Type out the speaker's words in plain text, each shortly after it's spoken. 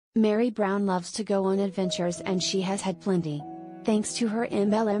Meri Brown loves to go on adventures and she has had plenty. Thanks to her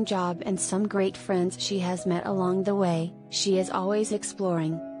MLM job and some great friends she has met along the way, she is always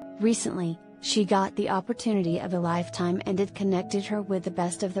exploring. Recently, she got the opportunity of a lifetime and it connected her with the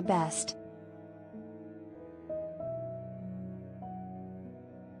best of the best.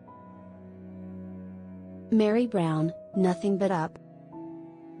 Meri Brown, nothing but up.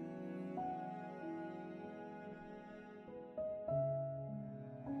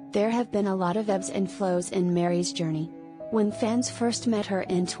 There have been a lot of ebbs and flows in Meri's journey. When fans first met her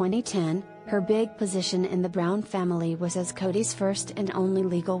in 2010, her big position in the Brown family was as Kody's first and only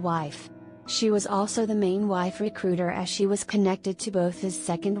legal wife. She was also the main wife recruiter as she was connected to both his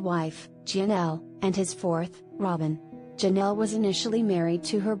second wife, Janelle, and his fourth, Robin. Janelle was initially married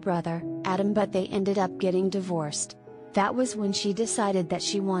to her brother, Adam, but they ended up getting divorced. That was when she decided that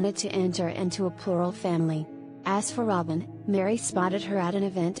she wanted to enter into a plural family. As for Robin, Meri spotted her at an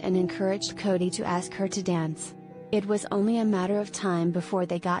event and encouraged Kody to ask her to dance. It was only a matter of time before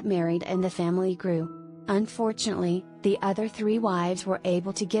they got married and the family grew. Unfortunately, the other three wives were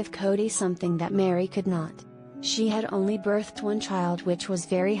able to give Kody something that Meri could not. She had only birthed one child, which was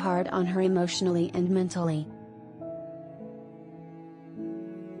very hard on her emotionally and mentally.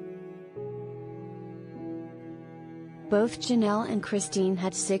 Both Janelle and Christine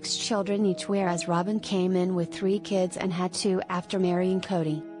had 6 children each, whereas Robin came in with 3 kids and had 2 after marrying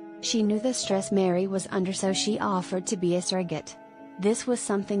Kody. She knew the stress Meri was under, so she offered to be a surrogate. This was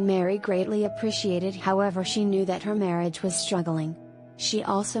something Meri greatly appreciated, however she knew that her marriage was struggling. She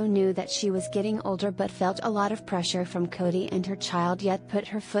also knew that she was getting older but felt a lot of pressure from Kody and her child, yet put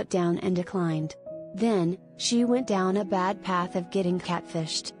her foot down and declined. Then, she went down a bad path of getting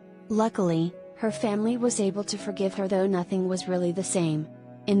catfished. Luckily, her family was able to forgive her, though nothing was really the same.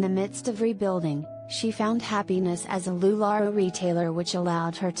 In the midst of rebuilding, she found happiness as a LuLaRoe retailer, which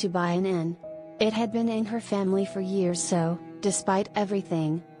allowed her to buy an inn. It had been in her family for years, so, despite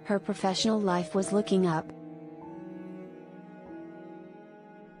everything, her professional life was looking up.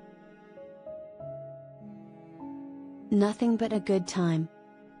 Nothing but a good time.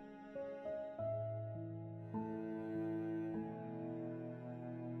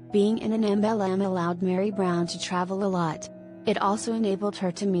 Being in an MLM allowed Meri Brown to travel a lot. It also enabled her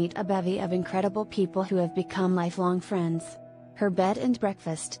to meet a bevy of incredible people who have become lifelong friends. Her bed and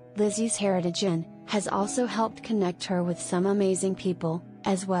breakfast, Lizzie's Heritage Inn, has also helped connect her with some amazing people,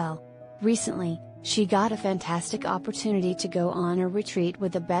 as well. Recently, she got a fantastic opportunity to go on a retreat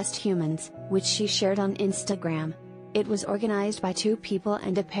with the best humans, which she shared on Instagram. It was organized by 2 people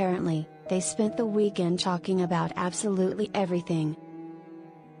and apparently, they spent the weekend talking about absolutely everything.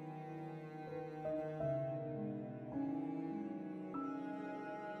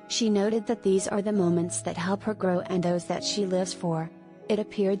 She noted that these are the moments that help her grow and those that she lives for. It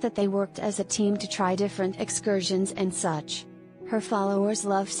appeared that they worked as a team to try different excursions and such. Her followers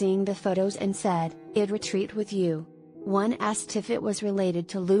love seeing the photos and said, "I'd retreat with you." One asked if it was related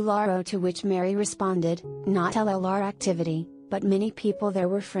to LuLaRoe, to which Meri responded, "Not LLR activity, but many people there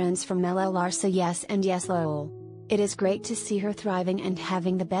were friends from LLR, so yes and yes lol." It is great to see her thriving and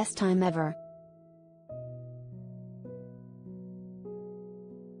having the best time ever.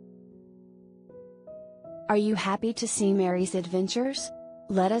 Are you happy to see Meri's adventures?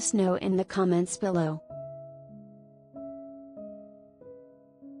 Let us know in the comments below.